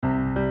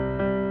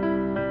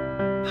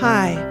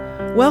Hi,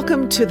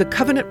 welcome to the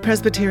Covenant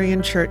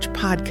Presbyterian Church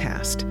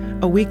podcast,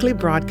 a weekly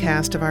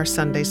broadcast of our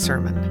Sunday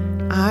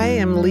sermon. I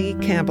am Lee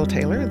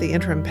Campbell-Taylor, the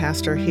interim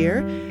pastor here,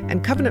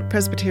 and Covenant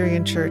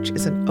Presbyterian Church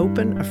is an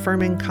open,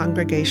 affirming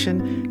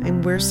congregation,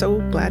 and we're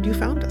so glad you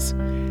found us.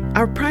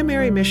 Our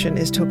primary mission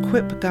is to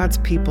equip God's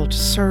people to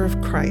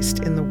serve Christ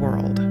in the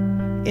world.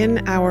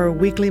 In our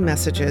weekly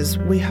messages,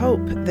 we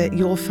hope that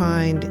you'll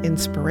find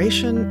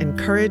inspiration,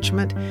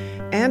 encouragement,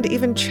 and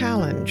even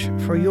challenge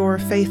for your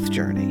faith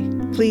journey.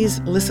 Please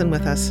listen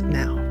with us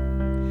now.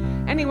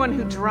 Anyone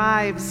who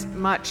drives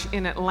much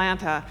in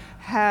Atlanta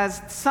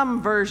has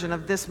some version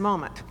of this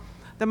moment.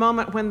 The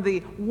moment when the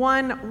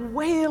one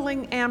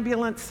wailing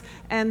ambulance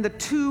and the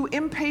two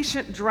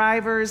impatient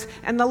drivers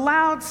and the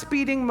loud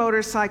speeding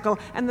motorcycle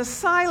and the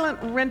silent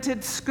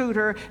rented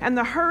scooter and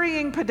the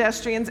hurrying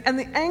pedestrians and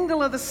the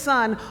angle of the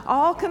sun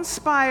all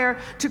conspire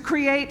to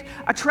create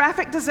a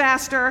traffic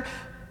disaster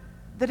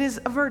that is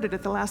averted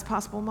at the last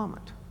possible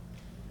moment.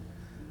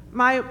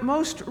 My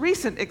most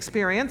recent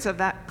experience of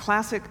that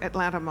classic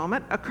Atlanta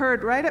moment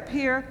occurred right up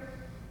here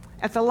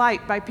at the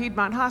light by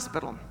Piedmont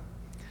Hospital.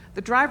 The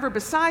driver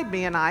beside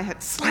me and I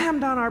had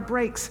slammed on our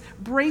brakes,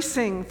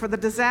 bracing for the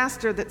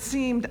disaster that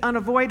seemed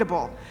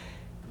unavoidable.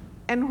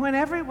 And when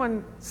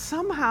everyone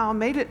somehow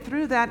made it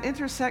through that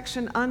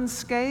intersection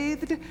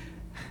unscathed,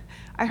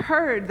 I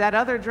heard that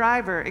other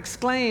driver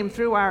exclaim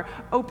through our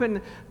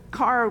open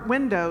car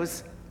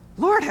windows,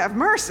 "Lord have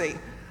mercy."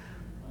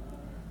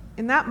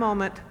 In that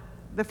moment,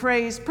 the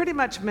phrase pretty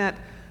much meant,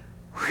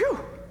 "Whew."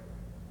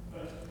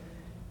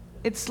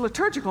 Its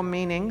liturgical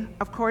meaning,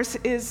 of course,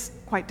 is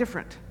quite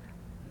different.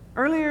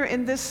 Earlier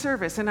in this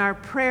service, in our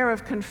prayer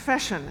of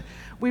confession,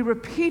 we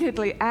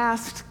repeatedly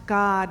asked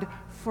God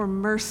for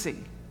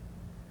mercy.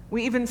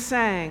 We even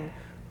sang,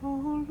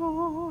 "Oh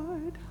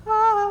Lord,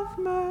 have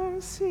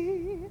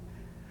mercy."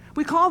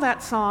 We call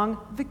that song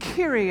the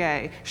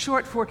Kyrie,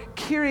 short for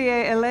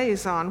Kyrie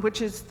eleison,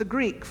 which is the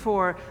Greek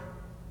for,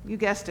 you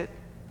guessed it,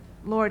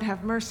 Lord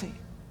have mercy.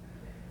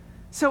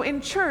 So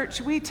in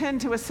church, we tend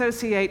to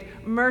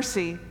associate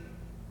mercy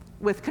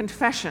with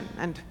confession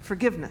and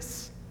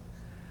forgiveness.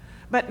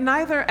 But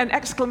neither an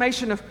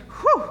exclamation of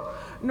whew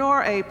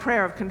nor a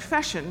prayer of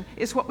confession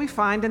is what we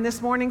find in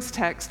this morning's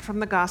text from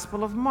the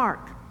Gospel of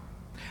Mark.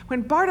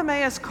 When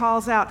Bartimaeus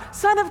calls out,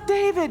 "Son of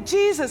David,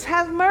 Jesus,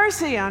 have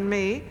mercy on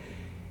me,"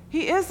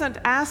 he isn't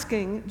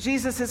asking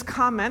Jesus'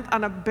 comment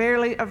on a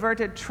barely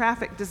averted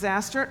traffic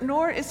disaster,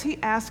 nor is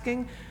he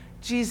asking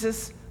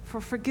Jesus for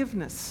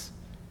forgiveness.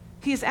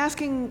 He is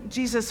asking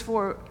Jesus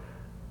for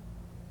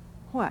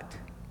what?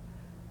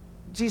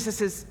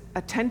 Jesus'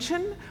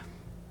 attention,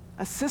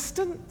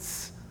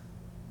 assistance,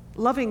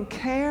 loving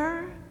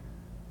care?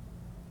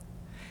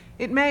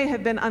 It may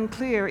have been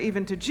unclear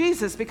even to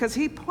Jesus because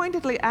he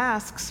pointedly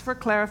asks for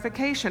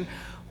clarification.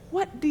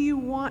 "What do you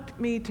want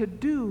me to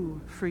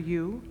do for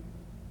you?"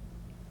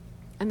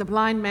 And the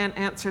blind man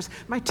answers,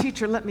 "My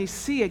teacher, let me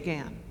see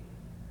again."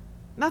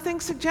 Nothing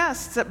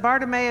suggests that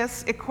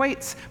Bartimaeus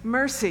equates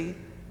mercy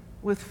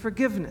with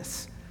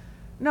forgiveness.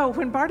 No,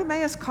 when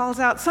Bartimaeus calls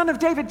out, "Son of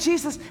David,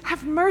 Jesus,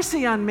 have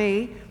mercy on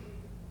me,"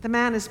 the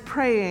man is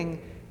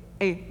praying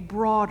a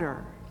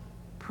broader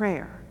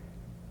prayer.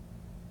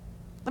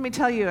 Let me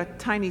tell you a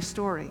tiny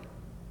story.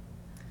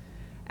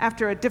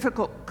 After a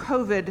difficult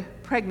COVID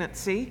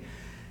pregnancy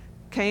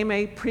came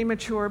a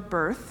premature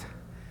birth,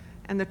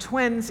 and the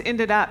twins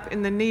ended up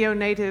in the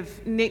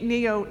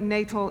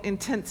neonatal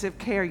intensive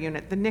care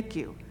unit, the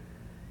NICU.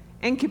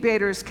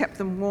 Incubators kept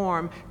them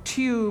warm,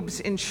 tubes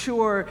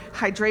ensure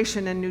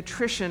hydration and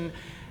nutrition,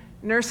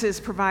 nurses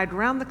provide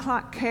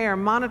round-the-clock care,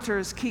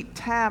 monitors keep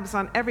tabs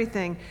on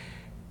everything,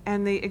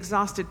 and the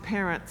exhausted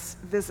parents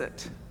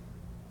visit.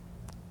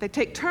 They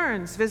take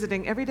turns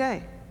visiting every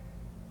day,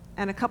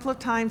 and a couple of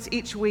times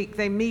each week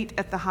they meet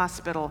at the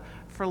hospital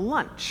for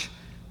lunch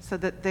so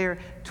that their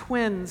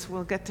twins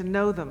will get to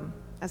know them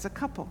as a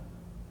couple.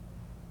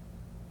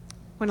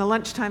 When a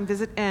lunchtime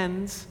visit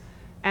ends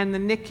and the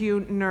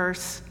NICU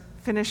nurse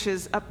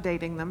finishes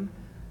updating them,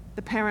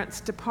 the parents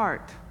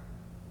depart,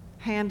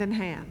 hand in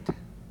hand.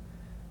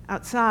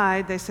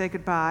 Outside, they say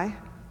goodbye,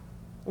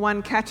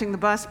 one catching the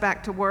bus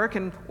back to work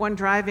and one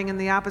driving in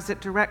the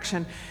opposite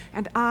direction,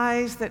 and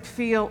eyes that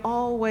feel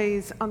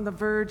always on the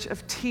verge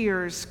of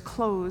tears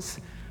close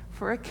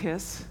for a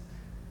kiss.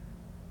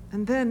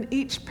 And then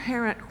each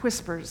parent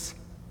whispers,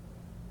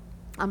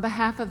 on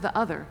behalf of the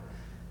other,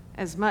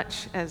 as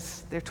much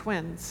as their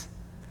twins,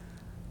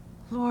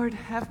 "Lord,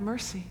 have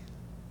mercy."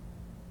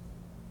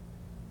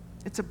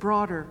 It's a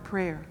broader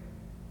prayer.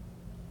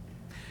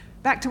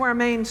 Back to our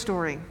main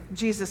story,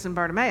 Jesus and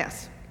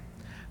Bartimaeus.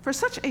 For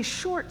such a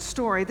short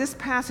story, this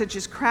passage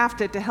is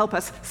crafted to help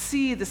us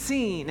see the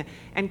scene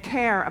and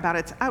care about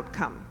its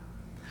outcome.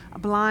 A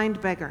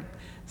blind beggar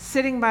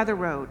sitting by the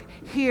road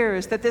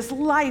hears that this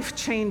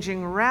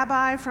life-changing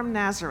rabbi from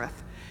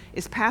Nazareth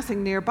is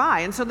passing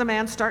nearby, and so the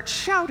man starts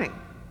shouting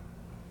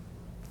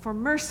for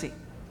mercy.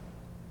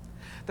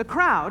 The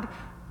crowd,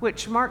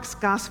 which Mark's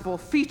gospel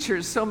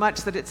features so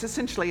much that it's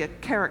essentially a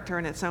character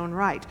in its own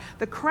right.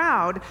 The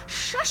crowd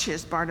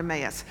shushes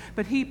Bartimaeus,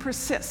 but he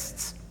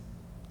persists.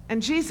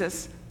 And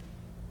Jesus,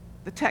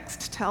 the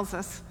text tells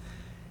us,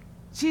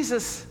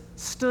 Jesus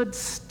stood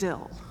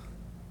still.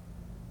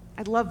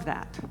 I love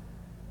that.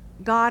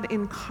 God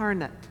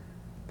incarnate,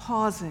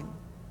 pausing,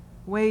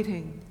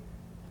 waiting,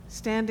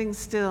 standing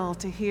still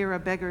to hear a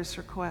beggar's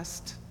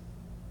request.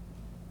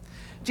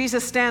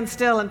 Jesus stands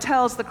still and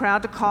tells the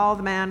crowd to call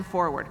the man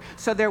forward.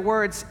 So their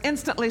words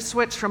instantly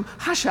switch from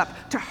hush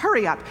up to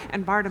hurry up,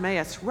 and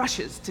Bartimaeus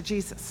rushes to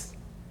Jesus.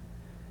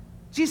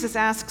 Jesus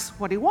asks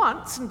what he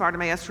wants, and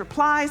Bartimaeus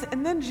replies,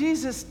 and then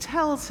Jesus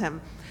tells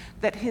him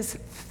that his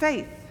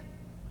faith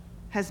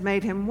has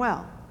made him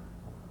well.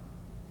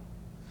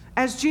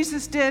 As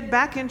Jesus did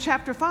back in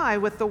chapter 5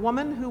 with the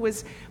woman who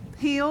was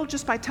healed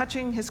just by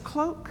touching his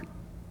cloak,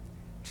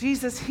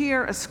 Jesus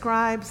here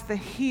ascribes the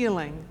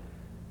healing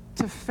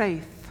to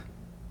faith.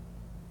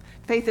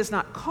 Faith is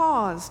not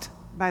caused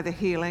by the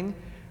healing,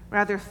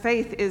 rather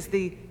faith is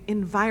the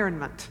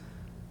environment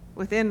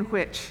within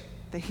which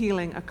the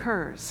healing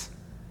occurs.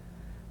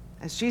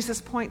 As Jesus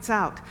points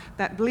out,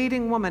 that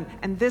bleeding woman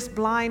and this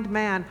blind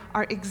man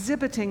are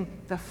exhibiting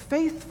the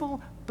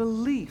faithful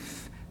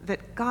belief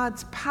that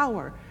God's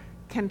power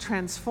can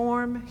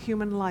transform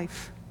human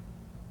life.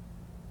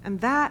 And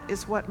that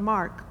is what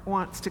Mark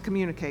wants to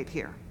communicate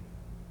here.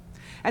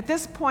 At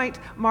this point,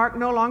 Mark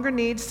no longer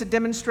needs to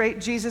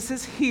demonstrate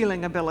Jesus'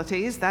 healing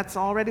abilities. That's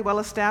already well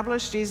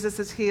established. Jesus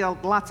has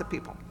healed lots of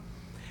people.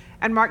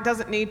 And Mark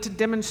doesn't need to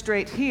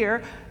demonstrate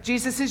here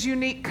Jesus'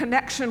 unique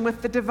connection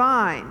with the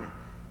divine.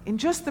 In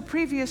just the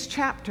previous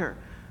chapter,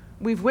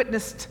 we've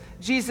witnessed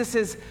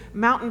Jesus'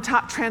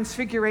 mountaintop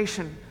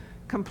transfiguration,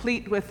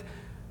 complete with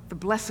the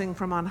blessing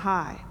from on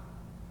high.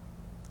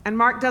 And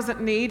Mark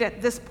doesn't need,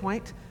 at this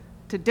point,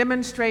 to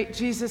demonstrate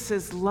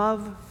Jesus'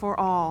 love for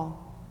all.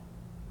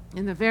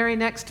 In the very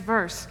next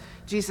verse,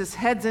 Jesus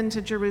heads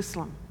into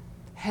Jerusalem,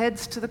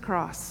 heads to the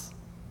cross.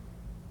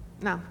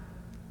 Now,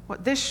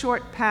 what this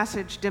short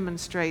passage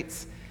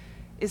demonstrates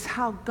is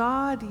how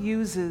God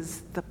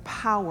uses the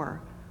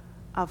power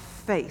of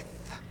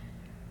faith.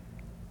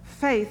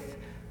 Faith,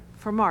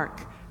 for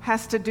Mark,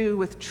 has to do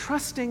with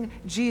trusting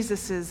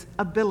Jesus'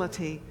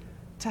 ability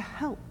to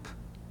help.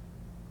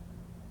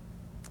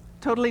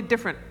 Totally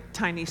different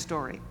tiny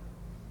story.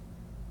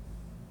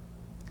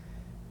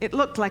 It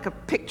looked like a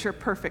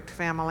picture-perfect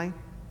family.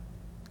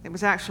 It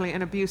was actually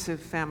an abusive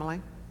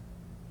family.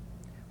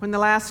 When the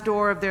last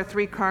door of their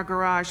 3-car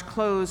garage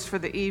closed for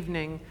the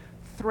evening,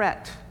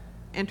 threat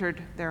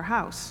entered their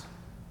house.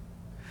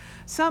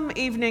 Some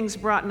evenings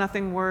brought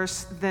nothing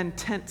worse than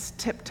tense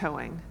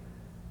tiptoeing,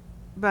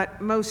 but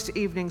most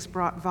evenings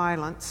brought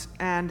violence,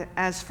 and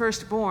as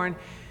firstborn,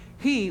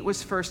 he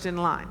was first in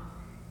line.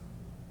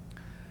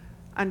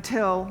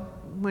 Until,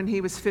 when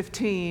he was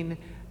 15,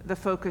 the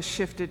focus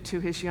shifted to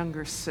his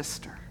younger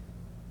sister.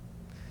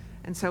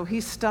 And so he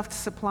stuffed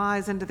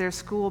supplies into their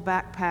school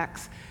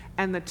backpacks,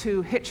 and the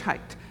two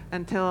hitchhiked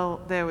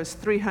until there was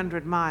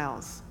 300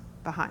 miles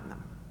behind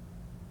them.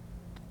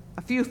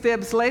 A few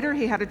fibs later,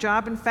 he had a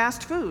job in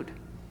fast food.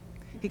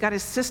 He got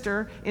his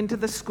sister into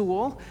the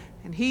school,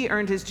 and he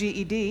earned his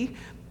GED.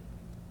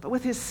 But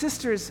with his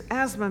sister's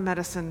asthma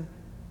medicine,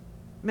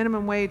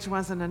 minimum wage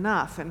wasn't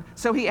enough, and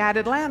so he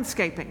added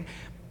landscaping.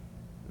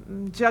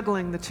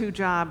 Juggling the two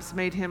jobs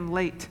made him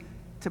late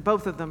to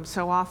both of them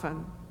so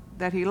often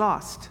that he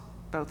lost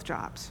both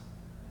jobs.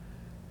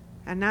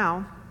 And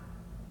now,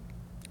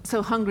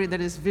 so hungry that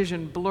his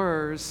vision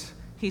blurs,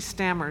 he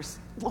stammers,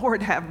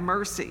 "Lord, have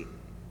mercy."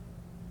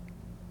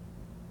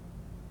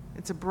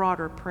 It's a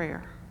broader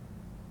prayer.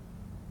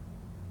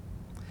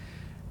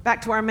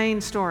 Back to our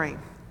main story,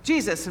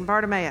 Jesus and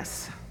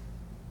Bartimaeus.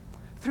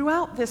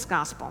 Throughout this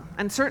gospel,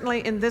 and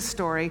certainly in this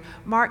story,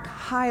 Mark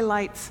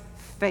highlights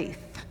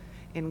faith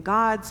in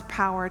God's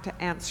power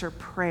to answer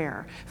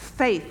prayer,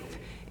 faith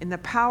in the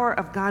power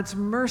of God's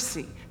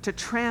mercy to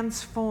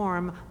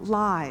transform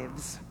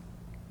lives.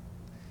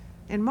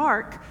 In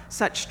Mark,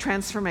 such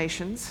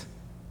transformations,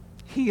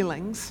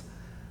 healings,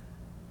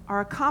 are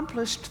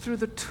accomplished through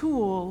the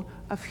tool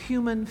of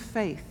human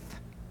faith.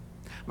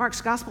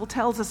 Mark's gospel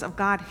tells us of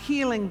God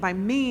healing by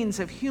means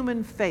of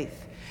human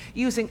faith,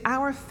 using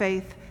our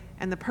faith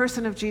and the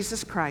person of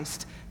Jesus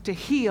Christ to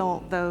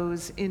heal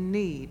those in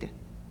need.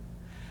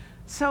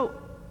 So,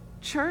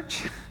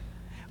 church,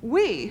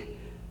 we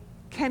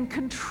can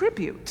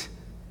contribute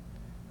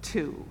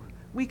to,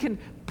 we can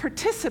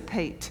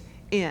participate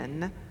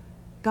in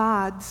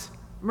God's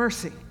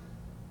mercy.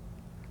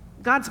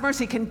 God's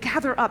mercy can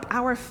gather up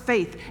our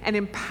faith and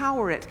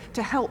empower it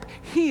to help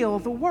heal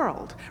the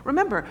world.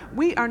 Remember,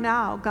 we are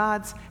now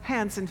God's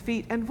hands and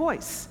feet and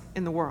voice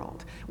in the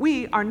world.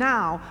 We are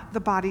now the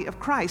body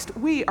of Christ.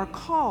 We are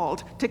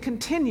called to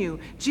continue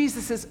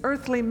Jesus'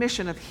 earthly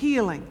mission of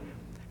healing,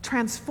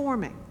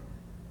 transforming.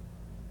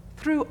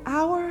 Through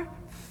our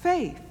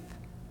faith,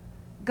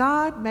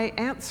 God may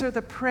answer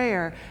the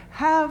prayer,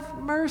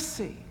 "Have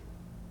mercy."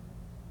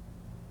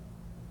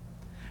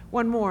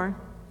 One more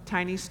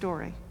tiny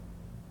story.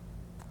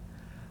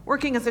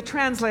 Working as a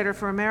translator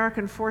for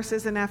American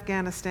forces in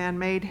Afghanistan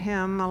made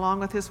him, along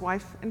with his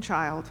wife and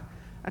child,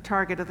 a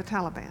target of the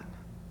Taliban.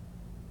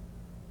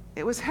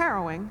 It was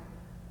harrowing,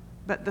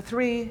 but the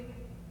three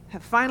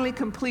have finally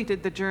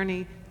completed the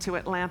journey to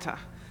Atlanta,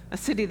 a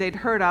city they'd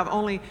heard of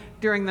only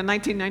during the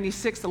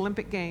 1996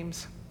 Olympic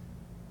Games.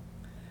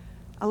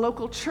 A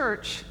local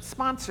church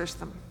sponsors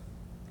them.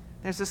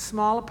 There's a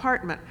small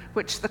apartment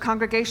which the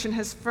congregation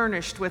has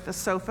furnished with a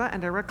sofa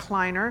and a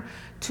recliner,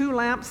 2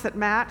 lamps that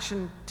match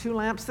and 2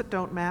 lamps that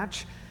don't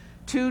match,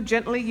 2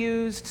 gently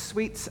used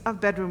suites of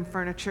bedroom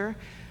furniture,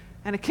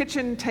 and a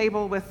kitchen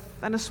table with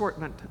an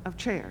assortment of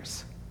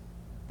chairs.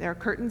 There are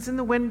curtains in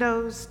the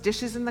windows,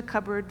 dishes in the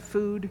cupboard,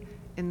 food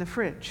in the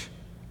fridge.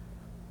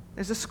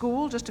 There's a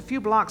school just a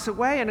few blocks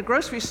away and a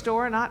grocery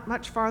store not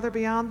much farther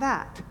beyond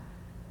that.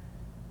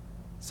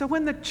 So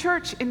when the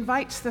church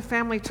invites the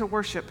family to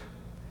worship,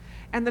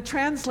 and the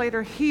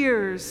translator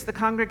hears the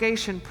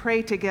congregation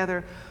pray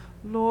together,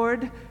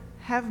 "Lord,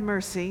 have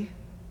mercy,"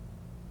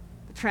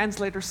 the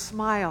translator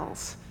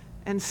smiles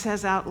and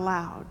says out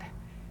loud,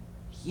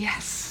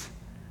 "Yes.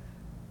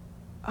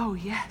 Oh,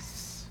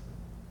 yes."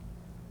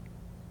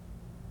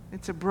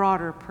 It's a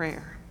broader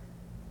prayer.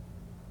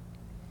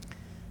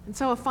 And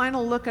so a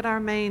final look at our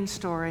main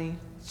story,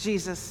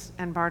 Jesus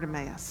and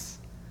Bartimaeus.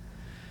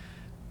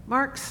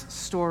 Mark's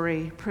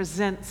story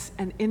presents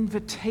an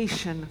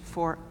invitation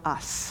for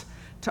us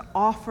to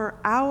offer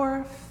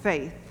our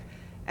faith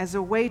as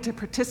a way to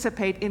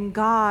participate in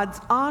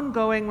God's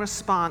ongoing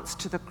response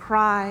to the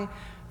cry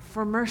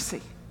for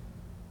mercy.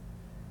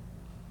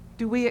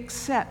 Do we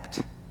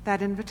accept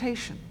that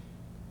invitation?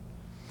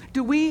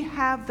 Do we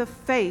have the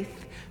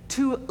faith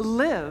to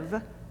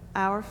live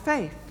our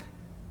faith?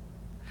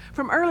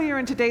 From earlier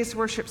in today's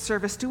worship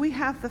service, do we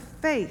have the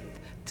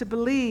faith to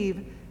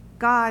believe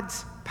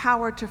God's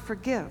power to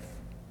forgive?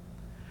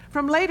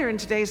 From later in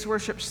today's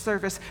worship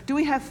service, do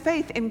we have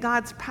faith in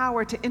God's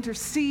power to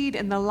intercede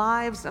in the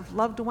lives of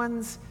loved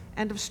ones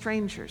and of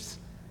strangers?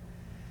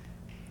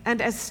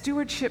 And as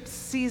stewardship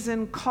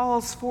season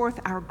calls forth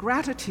our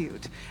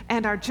gratitude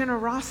and our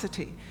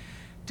generosity,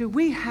 do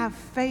we have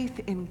faith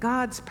in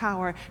God's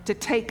power to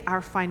take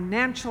our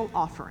financial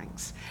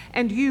offerings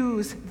and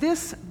use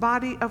this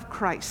body of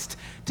Christ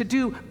to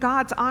do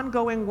God's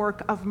ongoing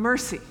work of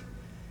mercy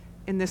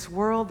in this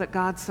world that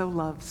God so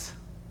loves?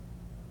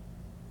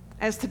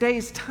 As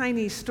today's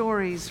tiny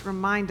stories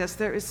remind us,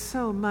 there is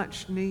so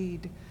much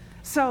need,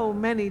 so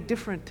many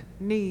different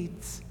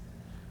needs.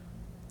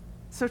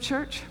 So,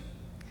 church,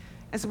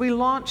 as we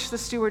launch the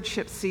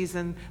stewardship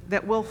season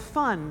that will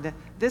fund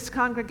this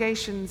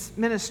congregation's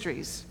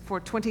ministries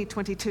for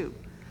 2022,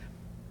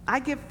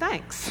 I give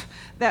thanks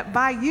that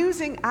by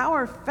using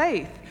our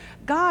faith,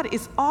 God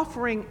is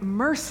offering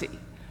mercy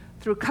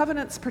through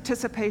Covenant's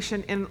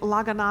participation in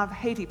Laganav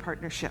Haiti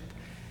Partnership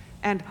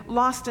and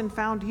Lost and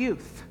Found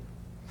Youth.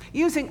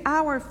 Using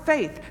our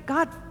faith,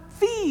 God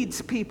feeds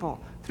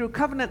people through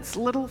Covenant's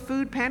little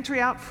food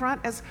pantry out front,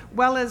 as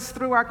well as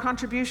through our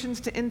contributions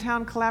to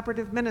In-Town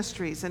Collaborative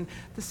Ministries and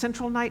the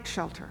Central Night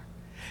Shelter.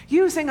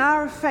 Using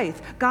our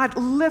faith, God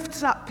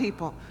lifts up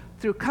people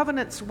through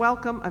Covenant's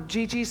welcome of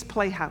Gigi's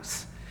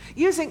Playhouse.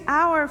 Using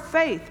our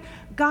faith,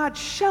 God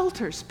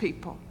shelters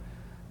people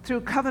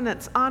through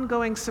Covenant's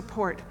ongoing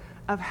support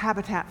of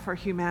Habitat for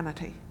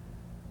Humanity.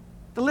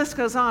 The list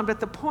goes on,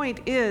 but the point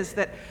is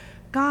that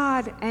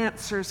God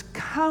answers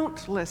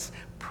countless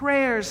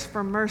prayers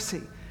for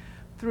mercy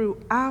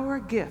through our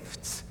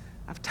gifts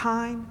of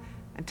time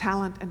and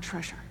talent and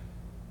treasure.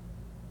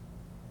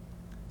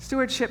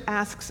 Stewardship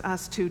asks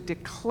us to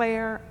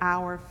declare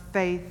our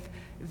faith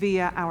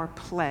via our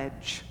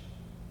pledge.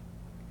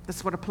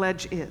 That's what a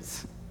pledge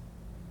is.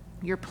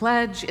 Your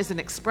pledge is an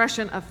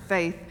expression of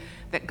faith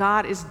that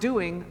God is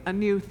doing a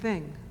new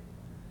thing.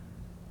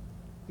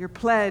 Your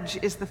pledge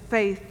is the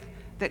faith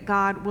that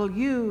God will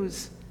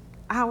use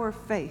our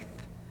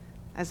faith,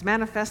 as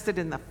manifested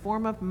in the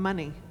form of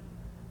money.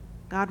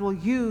 God will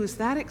use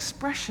that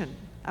expression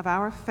of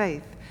our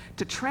faith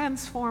to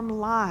transform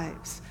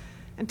lives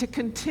and to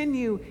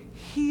continue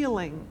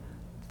healing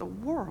the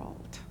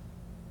world.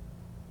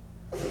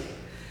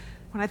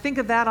 When I think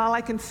of that, all I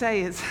can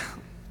say is,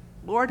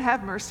 Lord,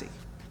 have mercy.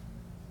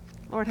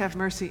 Lord, have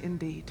mercy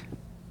indeed.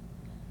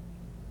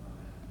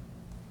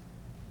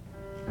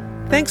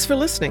 Thanks for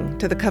listening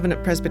to the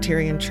Covenant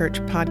Presbyterian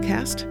Church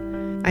podcast.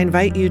 I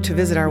invite you to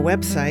visit our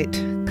website,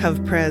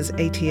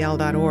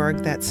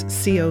 covpresatl.org. That's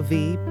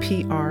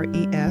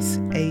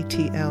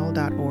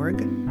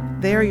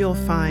covpresatl.org. There you'll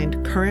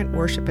find current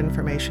worship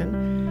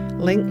information,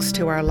 links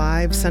to our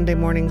live Sunday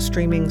morning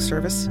streaming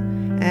service,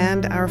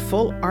 and our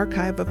full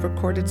archive of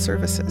recorded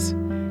services.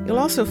 You'll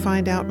also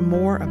find out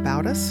more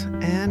about us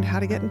and how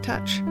to get in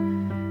touch.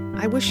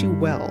 I wish you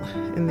well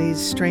in these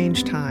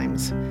strange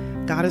times.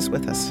 God is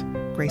with us.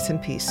 Grace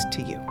and peace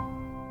to you.